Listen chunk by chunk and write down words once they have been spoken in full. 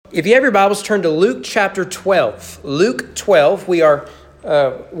If you have your Bibles, turn to Luke chapter 12. Luke 12, we are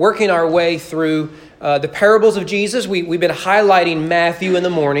working our way through the parables of Jesus. We've been highlighting Matthew in the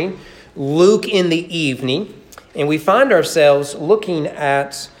morning, Luke in the evening, and we find ourselves looking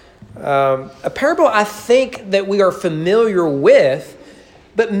at a parable I think that we are familiar with,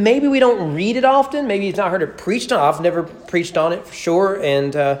 but maybe we don't read it often. Maybe you've not heard it preached on. I've never preached on it for sure,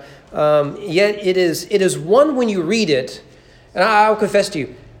 and yet it is one when you read it, and I'll confess to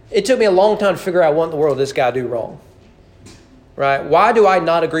you, it took me a long time to figure out what in the world this guy do wrong. Right? Why do I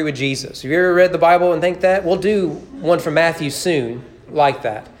not agree with Jesus? Have you ever read the Bible and think that? We'll do one from Matthew soon like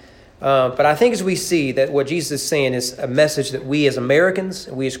that. But I think as we see that what Jesus is saying is a message that we as Americans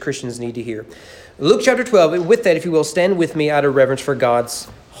and we as Christians need to hear. Luke chapter 12, with that, if you will, stand with me out of reverence for God's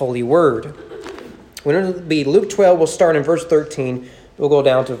holy word. When it'll be Luke 12, we'll start in verse 13. We'll go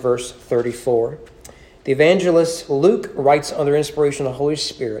down to verse 34. The evangelist Luke writes under inspiration of the Holy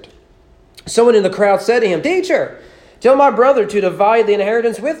Spirit. Someone in the crowd said to him, "Teacher, tell my brother to divide the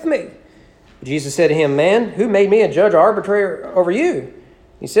inheritance with me." Jesus said to him, "Man, who made me a judge or arbitrator over you?"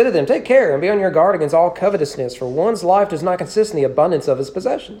 He said to them, "Take care and be on your guard against all covetousness, for one's life does not consist in the abundance of his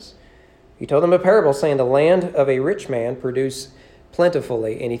possessions." He told them a parable, saying, "The land of a rich man produced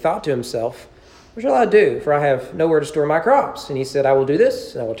plentifully, and he thought to himself, 'What shall I do? For I have nowhere to store my crops.' And he said, 'I will do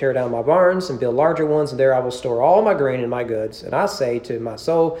this, and I will tear down my barns and build larger ones, and there I will store all my grain and my goods. And I say to my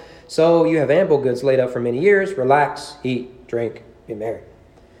soul, so you have ample goods laid up for many years. Relax, eat, drink, be merry.'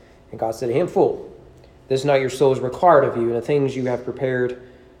 And God said to him, 'Fool, this is not your soul is required of you, and the things you have prepared,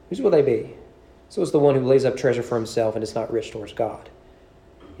 whose will they be? So is the one who lays up treasure for himself and is not rich towards God.'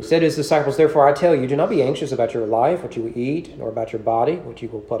 He said to his disciples, 'Therefore I tell you, do not be anxious about your life, what you will eat, nor about your body, what you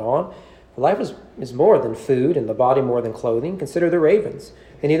will put on. For life is more than food, and the body more than clothing. Consider the ravens.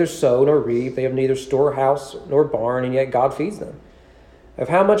 They neither sow nor reap. They have neither storehouse nor barn, and yet God feeds them. Of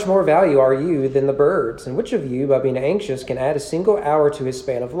how much more value are you than the birds? And which of you, by being anxious, can add a single hour to his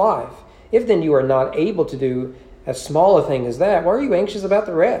span of life? If then you are not able to do as small a thing as that, why are you anxious about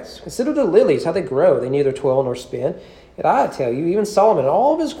the rest? Consider the lilies, how they grow. They neither toil nor spin. Yet I tell you, even Solomon in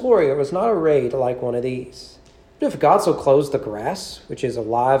all of his glory was not arrayed like one of these. But if God so clothes the grass, which is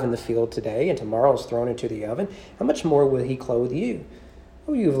alive in the field today, and tomorrow is thrown into the oven, how much more will he clothe you?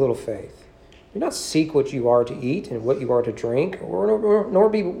 O you of little faith? Do not seek what you are to eat and what you are to drink, nor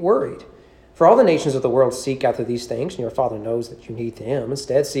be worried. For all the nations of the world seek after these things, and your Father knows that you need them.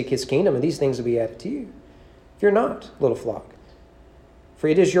 Instead, seek his kingdom, and these things will be added to you. Fear not, little flock, for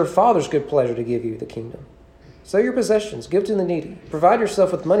it is your Father's good pleasure to give you the kingdom. Sell your possessions, give to the needy. Provide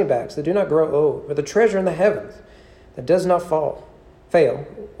yourself with money bags that do not grow old, with a treasure in the heavens that does not fail,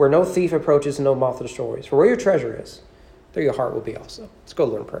 where no thief approaches and no moth destroys. For where your treasure is, there your heart will be also." Let's go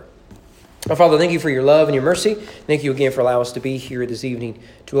to Lord in prayer. Our Father, thank you for your love and your mercy. Thank you again for allowing us to be here this evening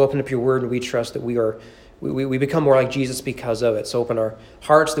to open up your word, and we trust that we become more like Jesus because of it. So open our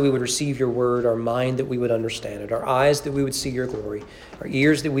hearts that we would receive your word, our mind that we would understand it, our eyes that we would see your glory, our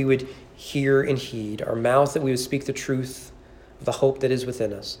ears that we would hear and heed, our mouth that we would speak the truth of the hope that is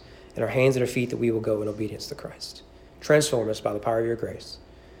within us, and our hands and our feet that we will go in obedience to Christ. Transform us by the power of your grace.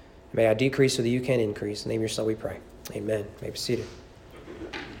 May I decrease so that you can increase. In the name of your Son we pray. Amen. You may be seated.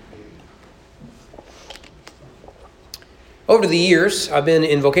 Over the years, I've been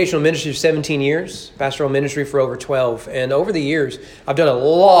in vocational ministry for 17 years, pastoral ministry for over 12. And over the years, I've done a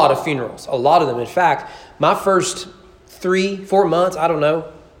lot of funerals, a lot of them. In fact, my first 3-4 months, I don't know,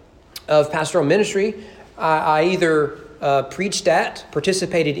 of pastoral ministry, I either preached at,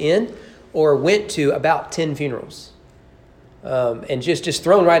 participated in, or went to about 10 funerals. And just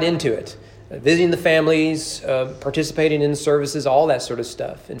thrown right into it, visiting the families, participating in services, all that sort of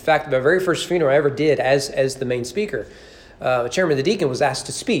stuff. In fact, my very first funeral I ever did as the main speaker, the chairman of the deacon was asked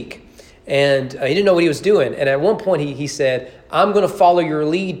to speak, and he didn't know what he was doing. And at one point he said, "I'm going to follow your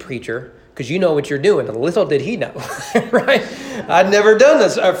lead, preacher, because you know what you're doing." And little did he know, right? I'd never done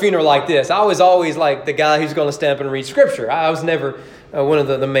a funeral like this. I was always like the guy who's going to stand up and read scripture. I was never one of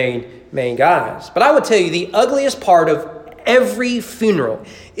the main guys. But I would tell you the ugliest part of every funeral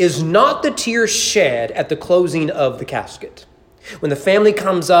is not the tears shed at the closing of the casket. When the family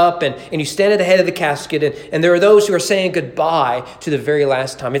comes up and you stand at the head of the casket and there are those who are saying goodbye to the very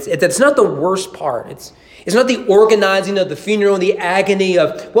last time. It's not the worst part. It's not the organizing of the funeral and the agony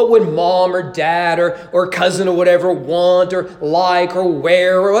of what would mom or dad or cousin or whatever want or like or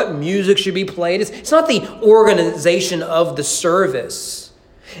wear or what music should be played. It's not the organization of the service.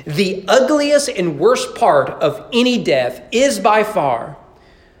 The ugliest and worst part of any death is by far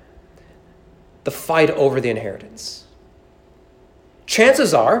the fight over the inheritance.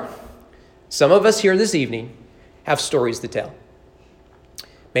 Chances are, some of us here this evening have stories to tell.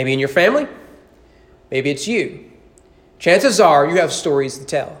 Maybe in your family. Maybe it's you. Chances are you have stories to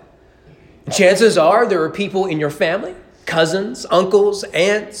tell. Chances are there are people in your family, cousins, uncles,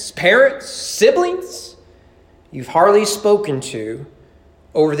 aunts, parents, siblings, you've hardly spoken to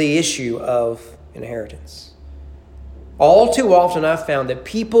over the issue of inheritance. All too often I've found that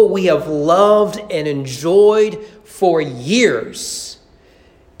people we have loved and enjoyed for years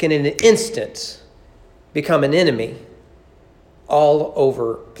can in an instant become an enemy all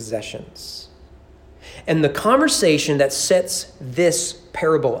over possessions. And the conversation that sets this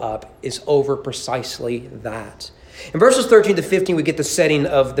parable up is over precisely that. In verses 13 to 15, we get the setting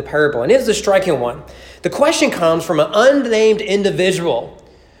of the parable, and it is a striking one. The question comes from an unnamed individual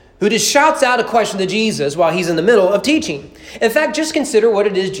who just shouts out a question to Jesus while he's in the middle of teaching. In fact, just consider what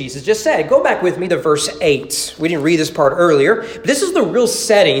it is Jesus just said. Go back with me to verse 8. We didn't read this part earlier, but this is the real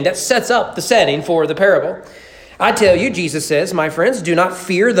setting that sets up the setting for the parable. I tell you, Jesus says, my friends, do not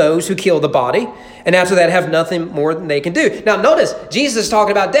fear those who kill the body, and after that have nothing more than they can do. Now notice, Jesus is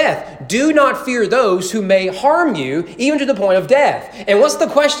talking about death. Do not fear those who may harm you, even to the point of death. And what's the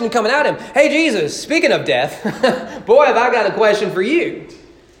question coming at him? Hey, Jesus, speaking of death, boy, have I got a question for you.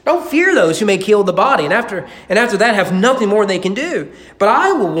 Don't fear those who may kill the body, and after that have nothing more they can do. But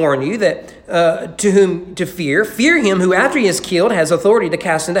I will warn you that to whom to fear him who after he is killed has authority to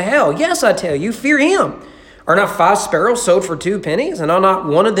cast into hell. Yes, I tell you, fear him. Are not 5 sparrows sold for 2 pennies, and are not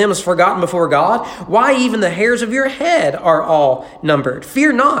one of them is forgotten before God? Why, even the hairs of your head are all numbered.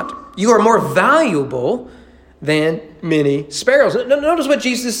 Fear not, you are more valuable than many sparrows. Notice what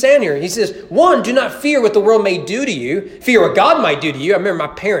Jesus is saying here. He says, 1, do not fear what the world may do to you. Fear what God might do to you. I remember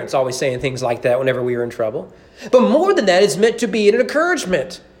my parents always saying things like that whenever we were in trouble. But more than that, it's meant to be an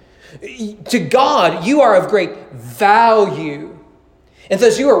encouragement. To God, you are of great value. And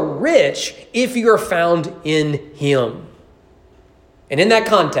thus you are rich if you are found in him. And in that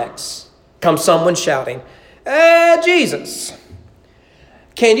context comes someone shouting, Jesus,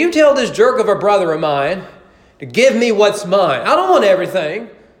 can you tell this jerk of a brother of mine to give me what's mine? I don't want everything.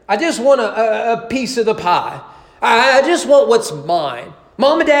 I just want a piece of the pie. I just want what's mine.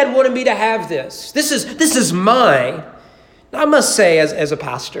 Mom and Dad wanted me to have this. This is mine. I must say, as a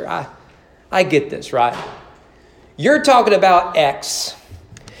pastor, I get this, right? You're talking about X.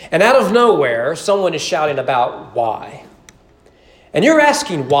 And out of nowhere, someone is shouting about Y. And you're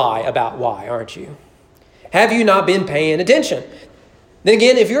asking why about why, aren't you? Have you not been paying attention? Then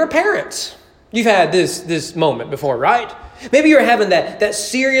again, if you're a parent, you've had this moment before, right? Maybe you're having that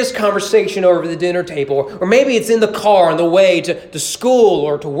serious conversation over the dinner table, or maybe it's in the car on the way to school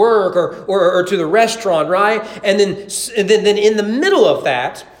or to work or to the restaurant, right? And then in the middle of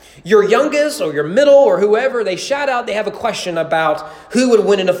that, your youngest or your middle or whoever, they shout out, they have a question about who would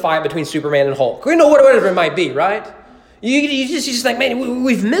win in a fight between Superman and Hulk. Or whatever it might be, right? You just think, man,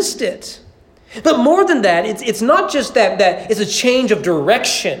 we've missed it. But more than that, it's not just that it's a change of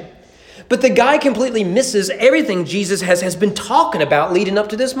direction. But the guy completely misses everything Jesus has been talking about leading up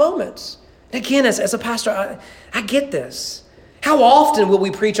to this moment. And again, as a pastor, I get this. How often will we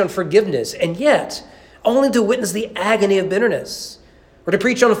preach on forgiveness and yet only to witness the agony of bitterness? Or to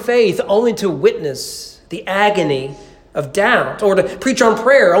preach on faith only to witness the agony of doubt? Or to preach on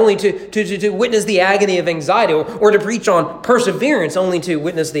prayer only to witness the agony of anxiety? Or to preach on perseverance only to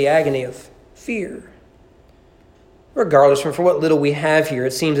witness the agony of fear? Regardless, for what little we have here,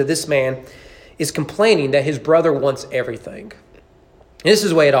 it seems that this man is complaining that his brother wants everything. And this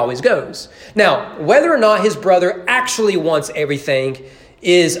is the way it always goes. Now, whether or not his brother actually wants everything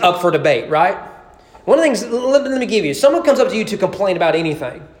is up for debate, right? One of the things, let me give you, someone comes up to you to complain about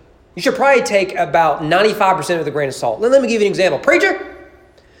anything. You should probably take about 95% with a grain of salt. Let me give you an example. Preacher,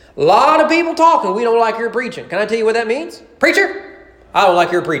 a lot of people talking. We don't like your preaching. Can I tell you what that means? Preacher, I don't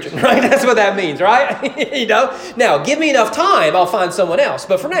like your preaching, right? That's what that means, right? Now, give me enough time, I'll find someone else.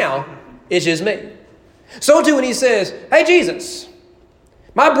 But for now, it's just me. So too when he says, hey, Jesus,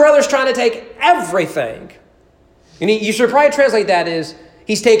 my brother's trying to take everything. And you should probably translate that as,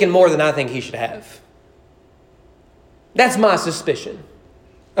 he's taken more than I think he should have. That's my suspicion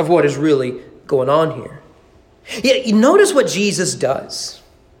of what is really going on here. Yet, you notice what Jesus does.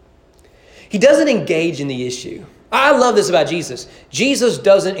 He doesn't engage in the issue. I love this about Jesus. Jesus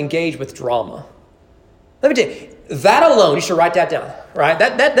doesn't engage with drama. Let me tell you, that alone, you should write that down, right?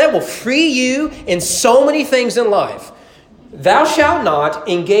 That will free you in so many things in life. Thou shalt not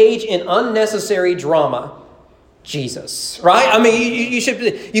engage in unnecessary drama. Jesus, right? I mean,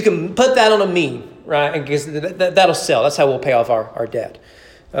 you can put that on a meme, right? Because that'll sell. That's how we'll pay off our debt.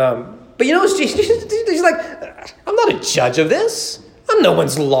 But you know, he's like, I'm not a judge of this. I'm no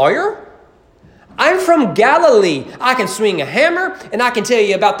one's lawyer. I'm from Galilee. I can swing a hammer and I can tell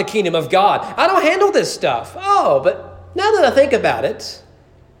you about the kingdom of God. I don't handle this stuff. Oh, but now that I think about it,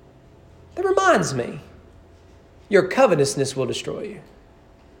 that reminds me, your covetousness will destroy you.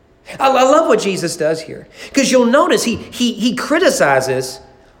 I love what Jesus does here, because you'll notice he criticizes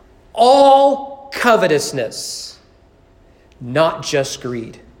all covetousness, not just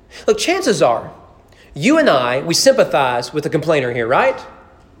greed. Look, chances are, you and I, we sympathize with the complainer here, right?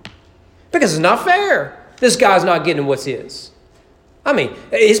 Because it's not fair. This guy's not getting what's his. I mean,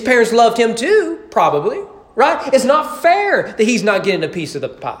 his parents loved him too, probably, right? It's not fair that he's not getting a piece of the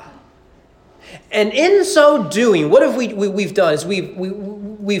pie. And in so doing, what have we've done is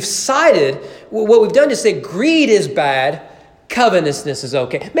we've cited, what we've done is say greed is bad, covetousness is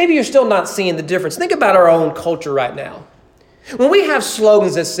okay. Maybe you're still not seeing the difference. Think about our own culture right now. When we have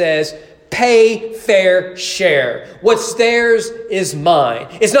slogans that says, pay fair share. What's theirs is mine.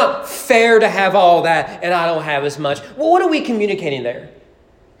 It's not fair to have all that and I don't have as much. Well, what are we communicating there?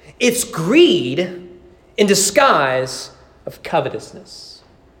 It's greed in disguise of covetousness.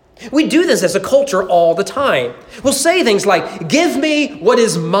 We do this as a culture all the time. We'll say things like, give me what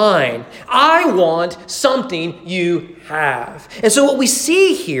is mine. I want something you have. And so what we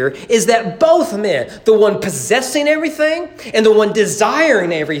see here is that both men, the one possessing everything and the one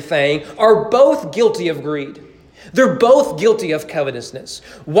desiring everything, are both guilty of greed. They're both guilty of covetousness.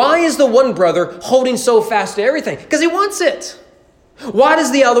 Why is the one brother holding so fast to everything? Because he wants it. Why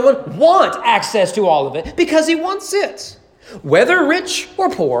does the other one want access to all of it? Because he wants it. Whether rich or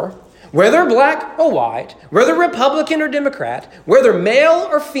poor, whether black or white, whether Republican or Democrat, whether male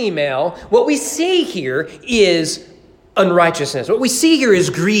or female, what we see here is unrighteousness. What we see here is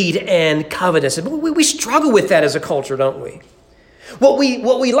greed and covetousness. We struggle with that as a culture, don't we? What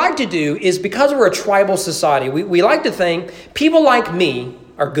we like to do is, because we're a tribal society, we like to think people like me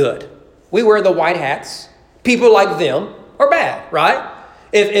are good. We wear the white hats. People like them are bad, right?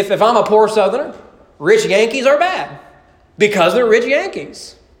 If I'm a poor Southerner, rich Yankees are bad. Because they're rich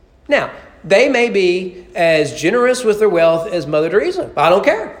Yankees. Now, they may be as generous with their wealth as Mother Teresa. I don't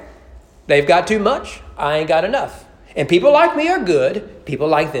care. They've got too much. I ain't got enough. And people like me are good. People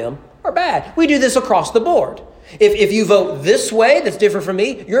like them are bad. We do this across the board. If you vote this way that's different from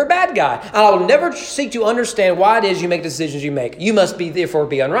me, you're a bad guy. And I'll never seek to understand why it is you make the decisions you make. You must therefore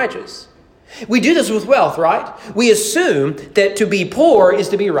be unrighteous. We do this with wealth, right? We assume that to be poor is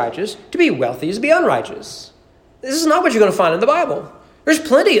to be righteous. To be wealthy is to be unrighteous. This is not what you're going to find in the Bible. There's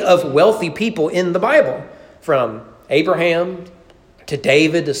plenty of wealthy people in the Bible, from Abraham to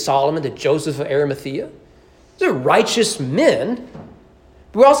David to Solomon to Joseph of Arimathea. They're righteous men.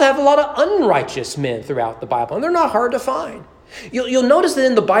 But we also have a lot of unrighteous men throughout the Bible, and they're not hard to find. You'll notice that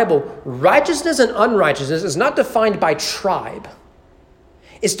in the Bible, righteousness and unrighteousness is not defined by tribe.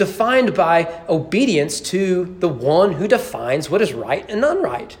 It's defined by obedience to the one who defines what is right and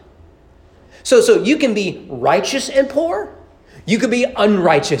unright. So you can be righteous and poor. You could be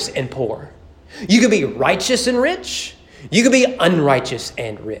unrighteous and poor. You could be righteous and rich. You could be unrighteous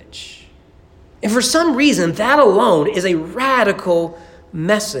and rich. And for some reason, that alone is a radical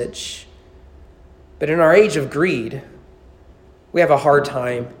message. But in our age of greed, we have a hard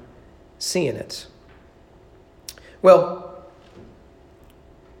time seeing it. Well,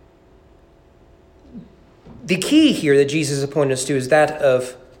 the key here that Jesus is pointing us to is that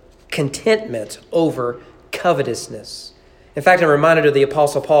of contentment over covetousness. In fact, I'm reminded of the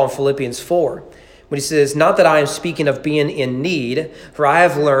Apostle Paul in Philippians 4, when he says, not that I am speaking of being in need, for I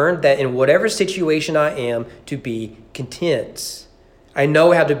have learned that in whatever situation I am, to be content. I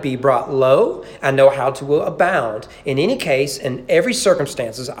know how to be brought low. I know how to abound. In any case, in every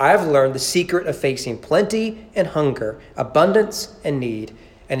circumstances, I have learned the secret of facing plenty and hunger, abundance and need.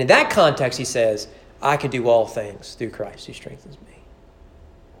 And in that context, he says, I can do all things through Christ who strengthens me.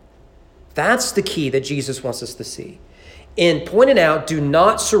 That's the key that Jesus wants us to see. In pointing out, do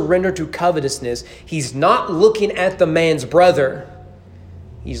not surrender to covetousness, he's not looking at the man's brother.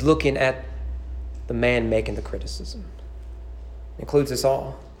 He's looking at the man making the criticism. It includes us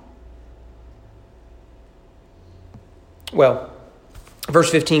all. Well, verse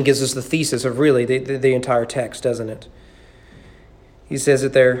 15 gives us the thesis of really the entire text, doesn't it? He says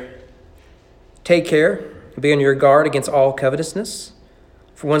it there, take care, be on your guard against all covetousness.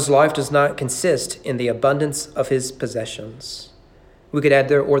 For one's life does not consist in the abundance of his possessions. We could add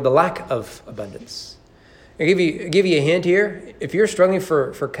there, or the lack of abundance. I'll give you a hint here. If you're struggling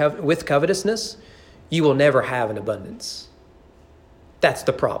with covetousness, you will never have an abundance. That's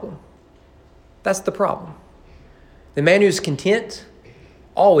the problem. That's the problem. The man who's content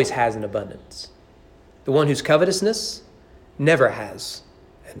always has an abundance. The one who's covetousness never has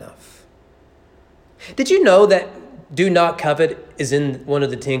enough. Did you know that do not covet is in one of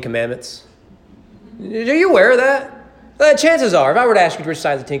the 10 Commandments? Are you aware of that? Chances are, if I were to ask you to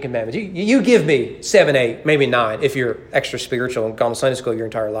recite the 10 Commandments, you give me 7, 8, maybe 9, if you're extra spiritual and gone to Sunday school your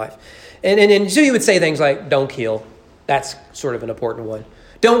entire life. And so you would say things like, don't kill. That's sort of an important one.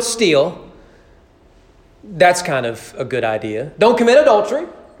 Don't steal. That's kind of a good idea. Don't commit adultery.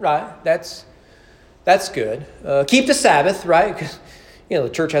 Right? That's good. Keep the Sabbath, right? Because, the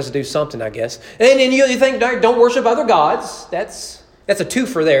church has to do something, I guess. And you think, don't worship other gods. That's a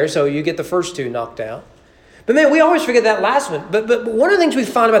twofer there, so you get the first 2 knocked out. But man, we always forget that last one. But one of the things we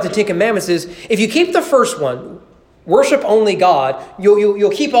find about the 10 Commandments is if you keep the first one, worship only God,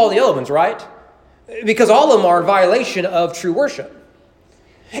 you'll keep all the other ones, right? Because all of them are a violation of true worship.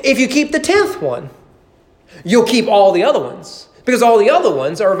 If you keep the 10th one, you'll keep all the other ones. Because all the other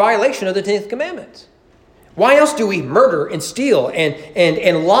ones are a violation of the 10th Commandment. Why else do we murder and steal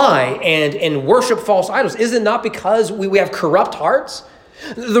and lie and worship false idols? Is it not because we have corrupt hearts?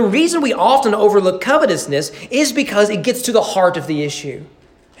 The reason we often overlook covetousness is because it gets to the heart of the issue.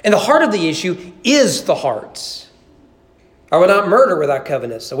 And the heart of the issue is the heart. I will not murder without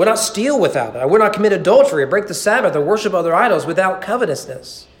covetousness. I will not steal without it. I will not commit adultery or break the Sabbath or worship other idols without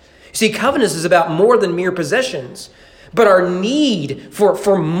covetousness. You see, covetousness is about more than mere possessions, but our need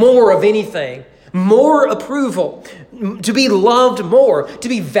for more of anything, more approval, to be loved more, to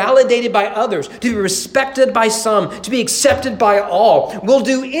be validated by others, to be respected by some, to be accepted by all. We'll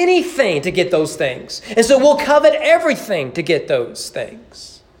do anything to get those things. And so we'll covet everything to get those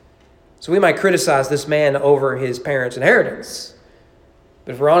things. So we might criticize this man over his parents' inheritance.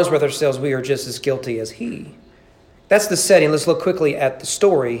 But if we're honest with ourselves, we are just as guilty as he. That's the setting. Let's look quickly at the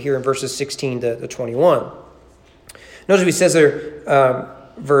story here in verses 16 to 21. Notice what he says there,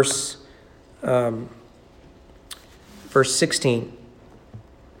 verse 16,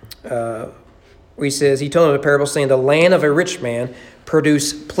 where he says, he told him a parable saying, the land of a rich man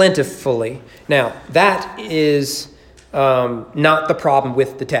produced plentifully. Now, that is not the problem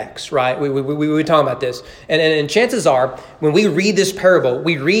with the text, right? We were talking about this. And chances are, when we read this parable,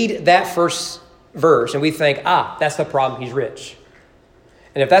 we read that first verse and we think, that's the problem, he's rich.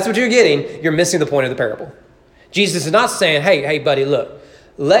 And if that's what you're getting, you're missing the point of the parable. Jesus is not saying, hey, buddy, look,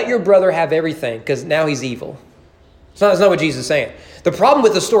 let your brother have everything because now he's evil. That's not what Jesus is saying. The problem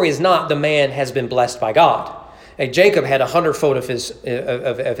with the story is not the man has been blessed by God. Hey, Jacob had 100-fold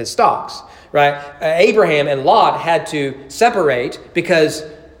of his stocks, right? Abraham and Lot had to separate because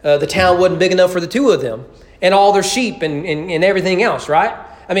the town wasn't big enough for the two of them and all their sheep and everything else, right?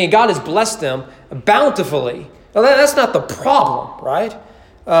 I mean, God has blessed them bountifully. Well, that's not the problem, right?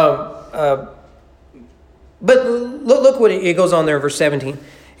 But look what it goes on there in verse 17.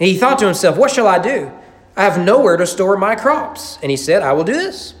 And he thought to himself, what shall I do? I have nowhere to store my crops. And he said, I will do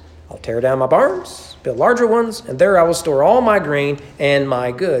this. I'll tear down my barns, build larger ones, and there I will store all my grain and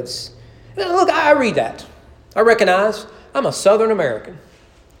my goods. And look, I read that. I recognize I'm a Southern American.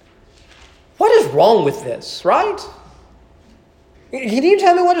 What is wrong with this, right? Can you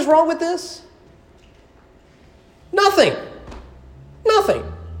tell me what is wrong with this? Nothing.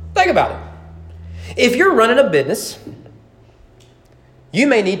 Think about it. If you're running a business, you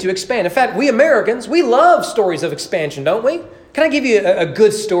may need to expand. In fact, we Americans, we love stories of expansion, don't we? Can I give you a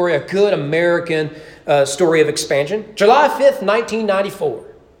good story, a good American story of expansion? July 5th, 1994.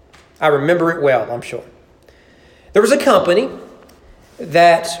 I remember it well, I'm sure. There was a company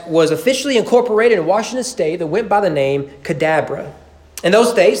that was officially incorporated in Washington State that went by the name Cadabra. In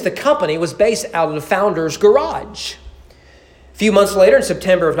those days, the company was based out of the founder's garage. A few months later, in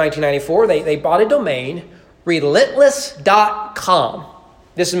September of 1994, they bought a domain, relentless.com.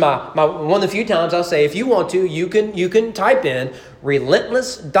 This is my one of the few times I'll say, if you want to, you can type in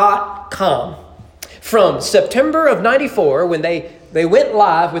relentless.com. From September of 94, when they went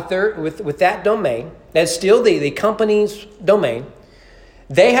live with that domain, that's still the company's domain,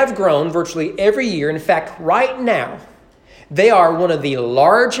 they have grown virtually every year. In fact, right now, they are one of the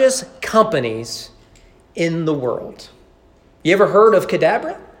largest companies in the world. You ever heard of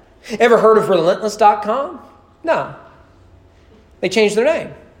Cadabra? Ever heard of relentless.com? No. They changed their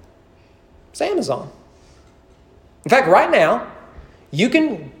name. It's Amazon. In fact, right now, you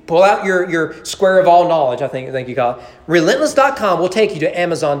can pull out your square of all knowledge, I think you call it. Relentless.com will take you to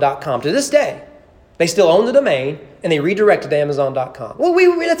Amazon.com. To this day, they still own the domain, and they redirected to Amazon.com. Well,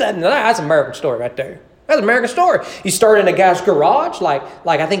 that's an American story right there. That's an American story. You start in a guy's garage, like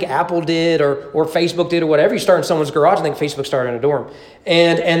I think Apple did or Facebook did or whatever. You start in someone's garage. I think Facebook started in a dorm.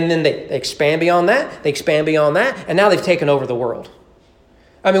 And then they expand beyond that. They expand beyond that. And now they've taken over the world.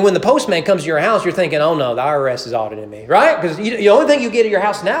 I mean, when the postman comes to your house, you're thinking, oh no, the IRS is auditing me, right? Because the only thing you get at your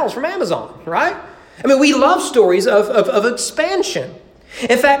house now is from Amazon, right? I mean, we love stories of expansion.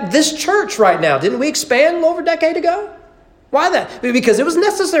 In fact, this church right now, didn't we expand over a decade ago? Why that? Because it was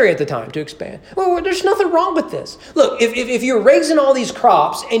necessary at the time to expand. Well, there's nothing wrong with this. Look, if you're raising all these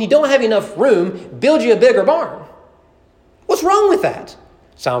crops and you don't have enough room, build you a bigger barn. What's wrong with that?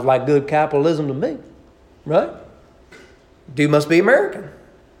 Sounds like good capitalism to me, right? Dude must be American.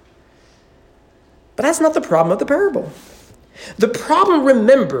 But that's not the problem of the parable. The problem,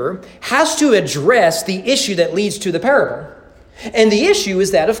 remember, has to address the issue that leads to the parable. And the issue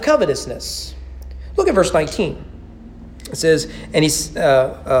is that of covetousness. Look at verse 19. It says,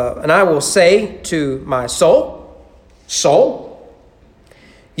 and I will say to my soul,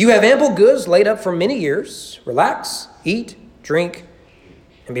 you have ample goods laid up for many years. Relax, eat, drink,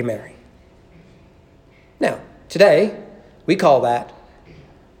 and be merry. Now, today, we call that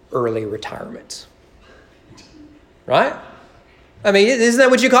early retirement. Right? I mean, isn't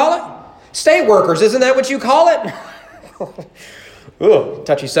that what you call it? State workers, isn't that what you call it? Ugh,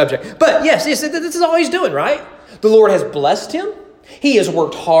 touchy subject. But yes, this is all he's doing, right? The Lord has blessed him. He has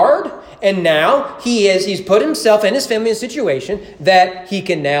worked hard. And now he's put himself and his family in a situation that he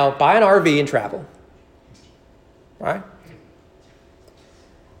can now buy an RV and travel. Right?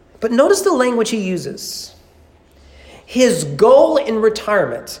 But notice the language he uses. His goal in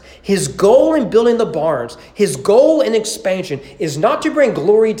retirement, his goal in building the barns, his goal in expansion is not to bring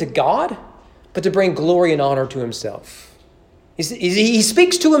glory to God, but to bring glory and honor to himself. He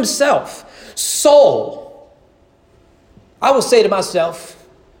speaks to himself. Soul, I will say to myself,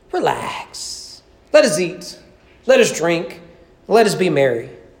 relax. Let us eat. Let us drink. Let us be merry.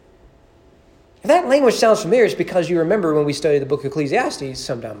 If that language sounds familiar, it's because you remember when we studied the book of Ecclesiastes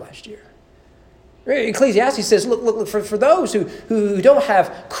sometime last year. Ecclesiastes says, look, for those who don't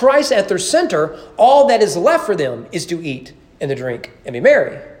have Christ at their center, all that is left for them is to eat and to drink and be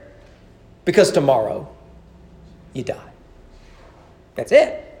merry. Because tomorrow, you die. That's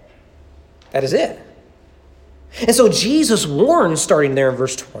it. That is it. And so Jesus warns, starting there in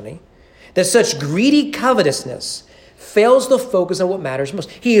verse 20, that such greedy covetousness fails the focus on what matters most.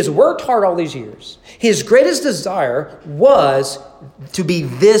 He has worked hard all these years. His greatest desire was to be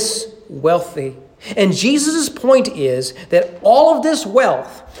this wealthy. And Jesus' point is that all of this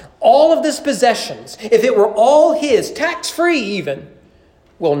wealth, all of this possessions, if it were all his, tax-free even,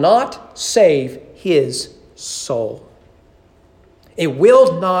 will not save his soul. It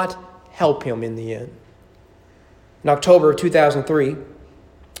will not help him in the end. In October of 2003,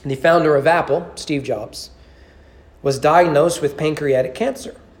 the founder of Apple, Steve Jobs, was diagnosed with pancreatic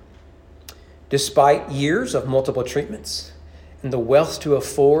cancer. Despite years of multiple treatments and the wealth to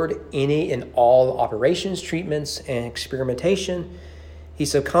afford any and all operations, treatments, and experimentation, he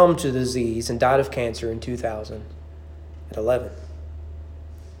succumbed to the disease and died of cancer in 2011.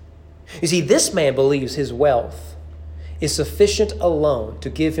 You see, this man believes his wealth is sufficient alone to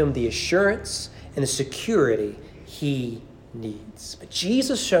give him the assurance and the security he needs. But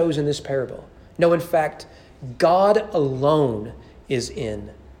Jesus shows in this parable, no, in fact, God alone is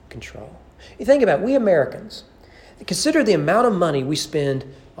in control. You think about it, we Americans, consider the amount of money we spend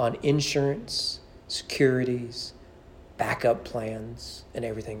on insurance, securities, backup plans, and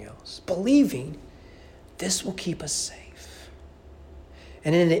everything else, believing this will keep us safe.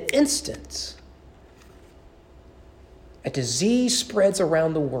 And in an instant, a disease spreads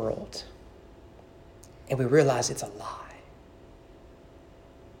around the world, and we realize it's a lie.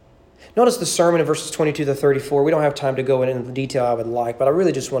 Notice the sermon in verses 22 to 34. We don't have time to go into the detail I would like, but I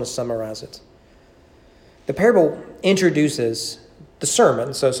really just want to summarize it. The parable introduces the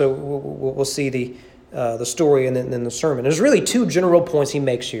sermon, so we'll see the story and then the sermon. There's really two general points he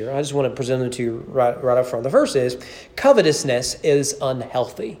makes here. I just want to present them to you right up front. The first is covetousness is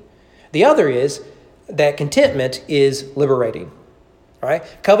unhealthy. The other is that contentment is liberating. All right?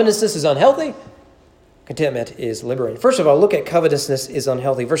 Covetousness is unhealthy. Contentment is liberating. First of all, look at covetousness is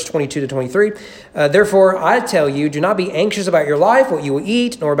unhealthy. Verse 22 to 23. Therefore, I tell you, do not be anxious about your life, what you will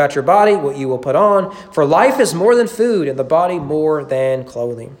eat, nor about your body, what you will put on. For life is more than food, and the body more than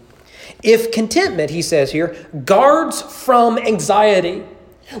clothing. If contentment, he says here, guards from anxiety.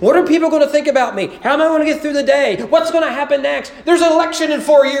 What are people going to think about me? How am I going to get through the day? What's going to happen next? There's an election in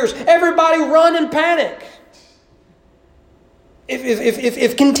 4 years. Everybody run and panic.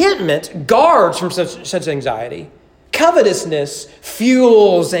 If contentment guards from such anxiety, covetousness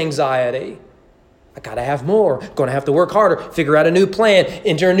fuels anxiety. I got to have more. Going to have to work harder. Figure out a new plan.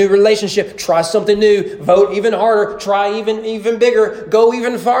 Enter a new relationship. Try something new. Vote even harder. Try even bigger. Go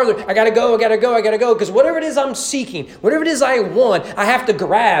even farther. I got to go. Because whatever it is I'm seeking, whatever it is I want, I have to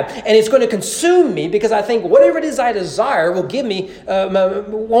grab. And it's going to consume me because I think whatever it is I desire will give me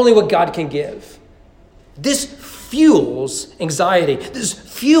only what God can give. This fuels anxiety. This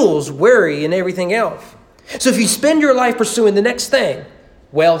fuels worry and everything else. So if you spend your life pursuing the next thing,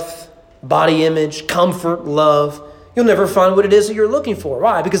 wealth, body image, comfort, love, you'll never find what it is that you're looking for.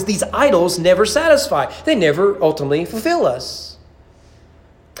 Why? Because these idols never satisfy. They never ultimately fulfill us.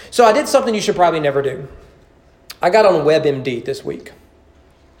 So I did something you should probably never do. I got on WebMD this week.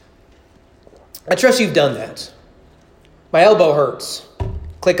 I trust you've done that. My elbow hurts.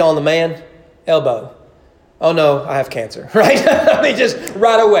 Click on the man, elbow. Oh no, I have cancer, right? I mean, just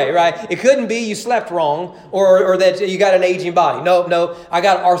right away, right? It couldn't be you slept wrong or that you got an aging body. No, I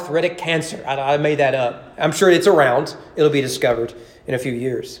got arthritic cancer. I made that up. I'm sure it's around. It'll be discovered in a few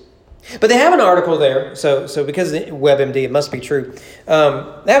years. But they have an article there, so because of WebMD, it must be true. They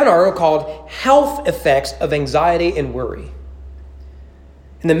have an article called Health Effects of Anxiety and Worry.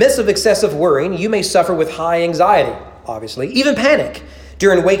 In the midst of excessive worrying, you may suffer with high anxiety, obviously, even panic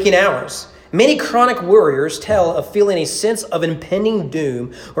during waking hours. Many chronic worriers tell of feeling a sense of impending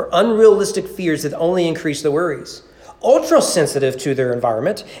doom or unrealistic fears that only increase the worries. Ultra-sensitive to their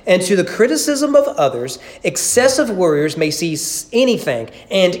environment and to the criticism of others, excessive worriers may see anything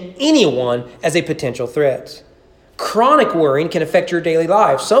and anyone as a potential threat. Chronic worrying can affect your daily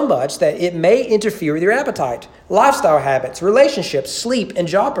life so much that it may interfere with your appetite, lifestyle habits, relationships, sleep, and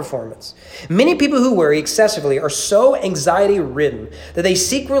job performance. Many people who worry excessively are so anxiety-ridden that they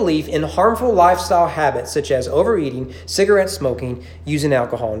seek relief in harmful lifestyle habits such as overeating, cigarette smoking, using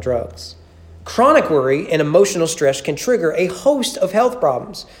alcohol and drugs. Chronic worry and emotional stress can trigger a host of health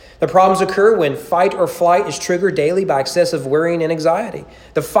problems. The problems occur when fight or flight is triggered daily by excessive worrying and anxiety.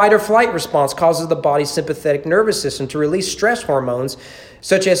 The fight or flight response causes the body's sympathetic nervous system to release stress hormones,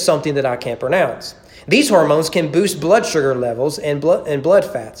 such as something that I can't pronounce. These hormones can boost blood sugar levels and blood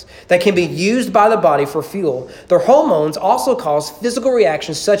fats that can be used by the body for fuel. The hormones also cause physical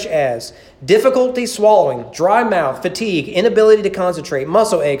reactions such as difficulty swallowing, dry mouth, fatigue, inability to concentrate,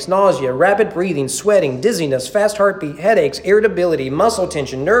 muscle aches, nausea, rapid breathing, sweating, dizziness, fast heartbeat, headaches, irritability, muscle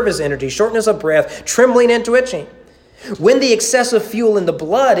tension, nervous energy, shortness of breath, trembling, and twitching. When the excessive fuel in the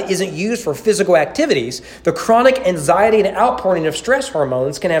blood isn't used for physical activities, the chronic anxiety and outpouring of stress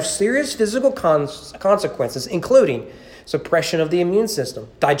hormones can have serious physical consequences, including suppression of the immune system,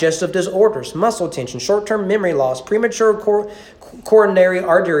 digestive disorders, muscle tension, short-term memory loss, premature coronary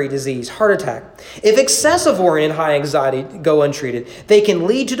artery disease, heart attack. If excessive worry and high anxiety go untreated, they can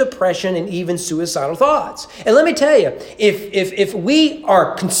lead to depression and even suicidal thoughts. And let me tell you, if we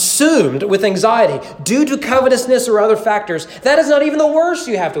are consumed with anxiety due to covetousness or other factors, that is not even the worst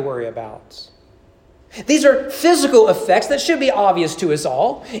you have to worry about. These are physical effects that should be obvious to us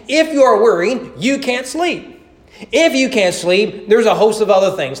all. If you are worrying, you can't sleep. If you can't sleep, there's a host of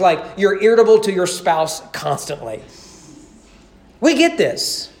other things, like you're irritable to your spouse constantly. We get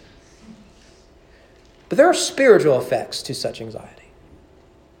this. But there are spiritual effects to such anxiety.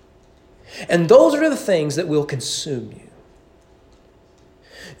 And those are the things that will consume you.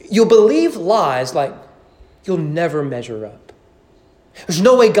 You'll believe lies like you'll never measure up. There's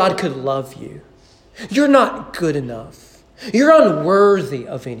no way God could love you. You're not good enough. You're unworthy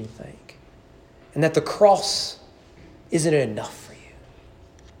of anything. And that the cross isn't enough for you.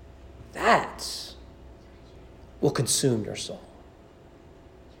 That will consume your soul.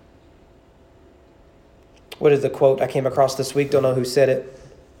 What is the quote I came across this week? Don't know who said it.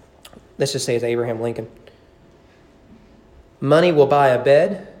 Let's just say it's Abraham Lincoln. Money will buy a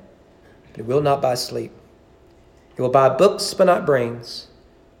bed, but it will not buy sleep. It will buy books, but not brains.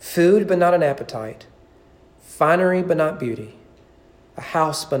 Food, but not an appetite. Finery, but not beauty. A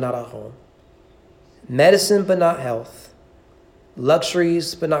house, but not a home. Medicine, but not health.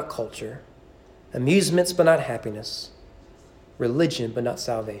 Luxuries, but not culture. Amusements, but not happiness. Religion, but not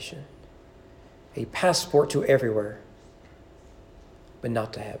salvation. A passport to everywhere, but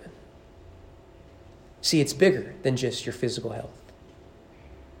not to heaven. See, it's bigger than just your physical health,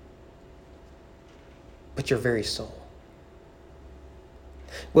 but your very soul.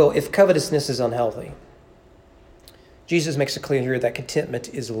 Well, if covetousness is unhealthy, Jesus makes it clear here that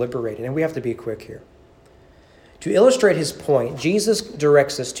contentment is liberating, and we have to be quick here. To illustrate his point, Jesus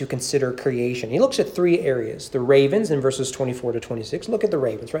directs us to consider creation. He looks at three areas. The ravens in verses 24 to 26. Look at the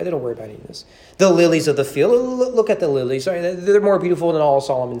ravens, right? They don't worry about any of this. The lilies of the field. Look at the lilies. Right? They're more beautiful than all of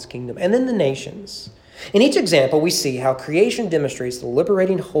Solomon's kingdom. And then the nations. In each example, we see how creation demonstrates the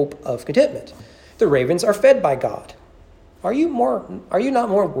liberating hope of contentment. The ravens are fed by God. Are you not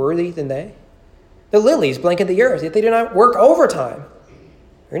more worthy than they? The lilies blanket the earth, yet they do not work overtime.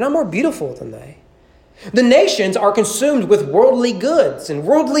 Are you not more beautiful than they? The nations are consumed with worldly goods and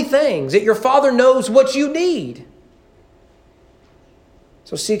worldly things, yet your Father knows what you need.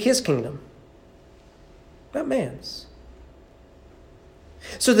 So seek his kingdom. not man's.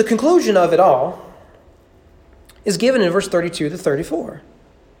 So the conclusion of it all is given in verse 32 to 34.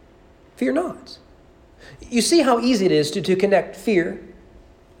 Fear not. You see how easy it is to connect fear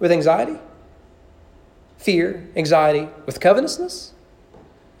with anxiety? Fear, anxiety with covetousness?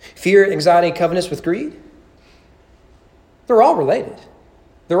 Fear, anxiety, covetousness with greed? They're all related.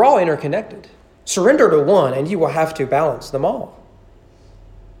 They're all interconnected. Surrender to one and you will have to balance them all.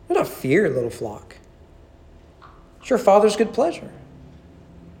 Do not fear, little flock. It's your Father's good pleasure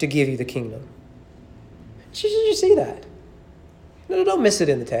to give you the kingdom. Did you see that? No, don't miss it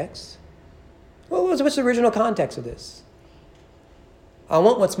in the text. Well, what's the original context of this? I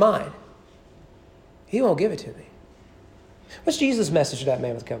want what's mine. He won't give it to me. What's Jesus' message to that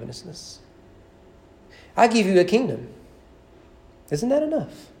man with covetousness? I give you a kingdom. Isn't that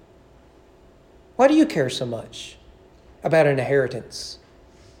enough? Why do you care so much about an inheritance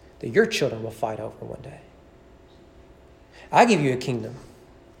that your children will fight over one day? I give you a kingdom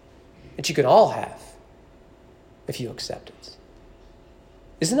that you can all have if you accept it.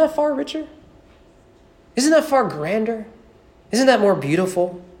 Isn't that far richer? Isn't that far grander? Isn't that more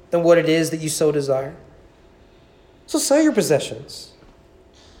beautiful than what it is that you so desire? So sell your possessions.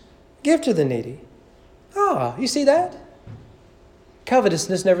 Give to the needy. You see that?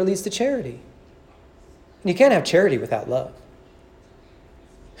 Covetousness never leads to charity. And you can't have charity without love.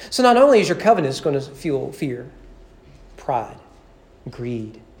 So not only is your covetousness going to fuel fear, pride,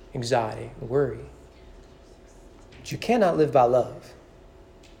 greed, anxiety, and worry, but you cannot live by love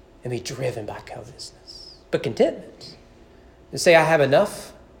and be driven by covetousness. But contentment, to say I have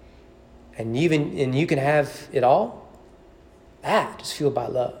enough and you can have it all, that is fueled by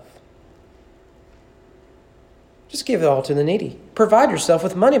love. Just give it all to the needy. Provide yourself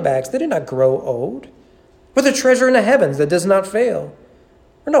with money bags that do not grow old, with a treasure in the heavens that does not fail,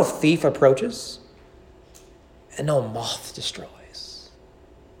 where no thief approaches and no moth destroys.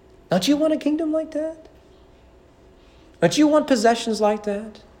 Don't you want a kingdom like that? Don't you want possessions like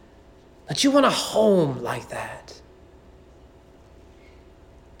that? Don't you want a home like that?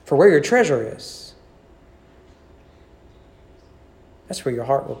 For where your treasure is, that's where your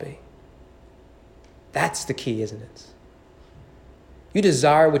heart will be. That's the key, isn't it? You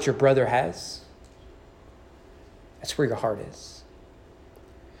desire what your brother has, that's where your heart is.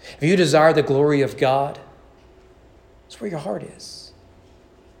 If you desire the glory of God, that's where your heart is.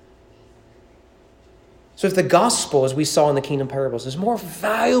 So if the gospel, as we saw in the kingdom parables, is more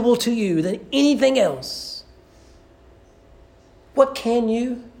valuable to you than anything else, what can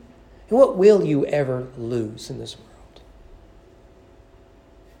you and what will you ever lose in this world?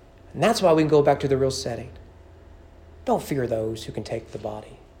 And that's why we can go back to the real setting. Don't fear those who can take the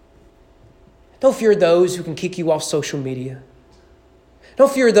body. Don't fear those who can kick you off social media.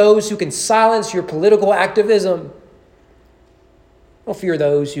 Don't fear those who can silence your political activism. Don't fear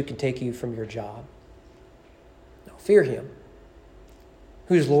those who can take you from your job. No, fear him,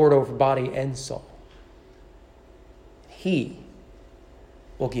 who's Lord over body and soul. He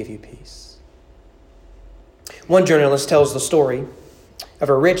will give you peace. One journalist tells the story of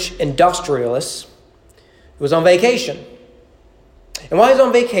a rich industrialist who was on vacation. And while he was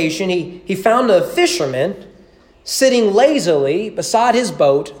on vacation, he found a fisherman sitting lazily beside his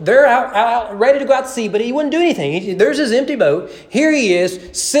boat. They're out ready to go out to sea, but he wouldn't do anything. There's his empty boat. Here he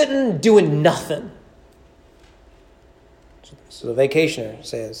is, sitting, doing nothing. So the vacationer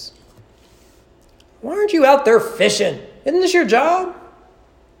says, "Why aren't you out there fishing? Isn't this your job?"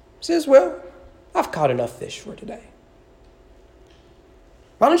 He says, "Well, I've caught enough fish for today."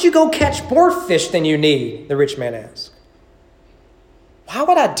 "Why don't you go catch more fish than you need?" the rich man asked. "Why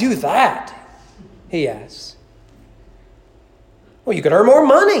would I do that?" he asked. "Well, you could earn more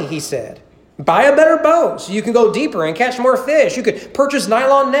money," he said. "Buy a better boat so you can go deeper and catch more fish. You could purchase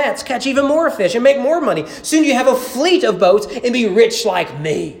nylon nets, catch even more fish, and make more money. Soon you have a fleet of boats and be rich like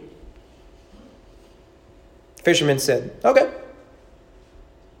me." The fisherman said, "Okay.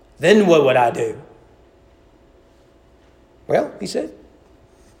 Then what would I do?" "Well," he said,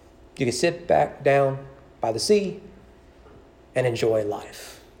 "you can sit back down by the sea and enjoy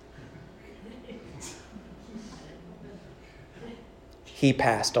life." He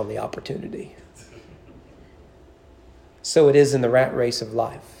passed on the opportunity. So it is in the rat race of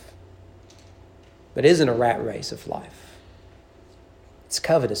life. But it isn't a rat race of life. It's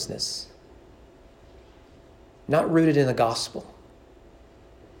covetousness. Not rooted in the gospel.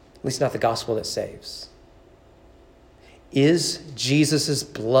 At least not the gospel that saves. Is Jesus'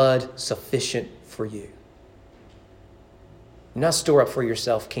 blood sufficient for you? Do not store up for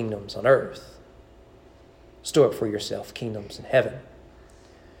yourself kingdoms on earth. Store up for yourself kingdoms in heaven,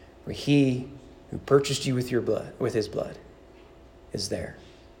 where he who purchased you with your blood, with his blood, is there,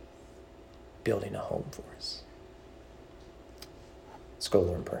 building a home for us. Let's go,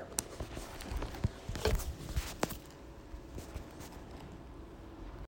 Lord, in prayer.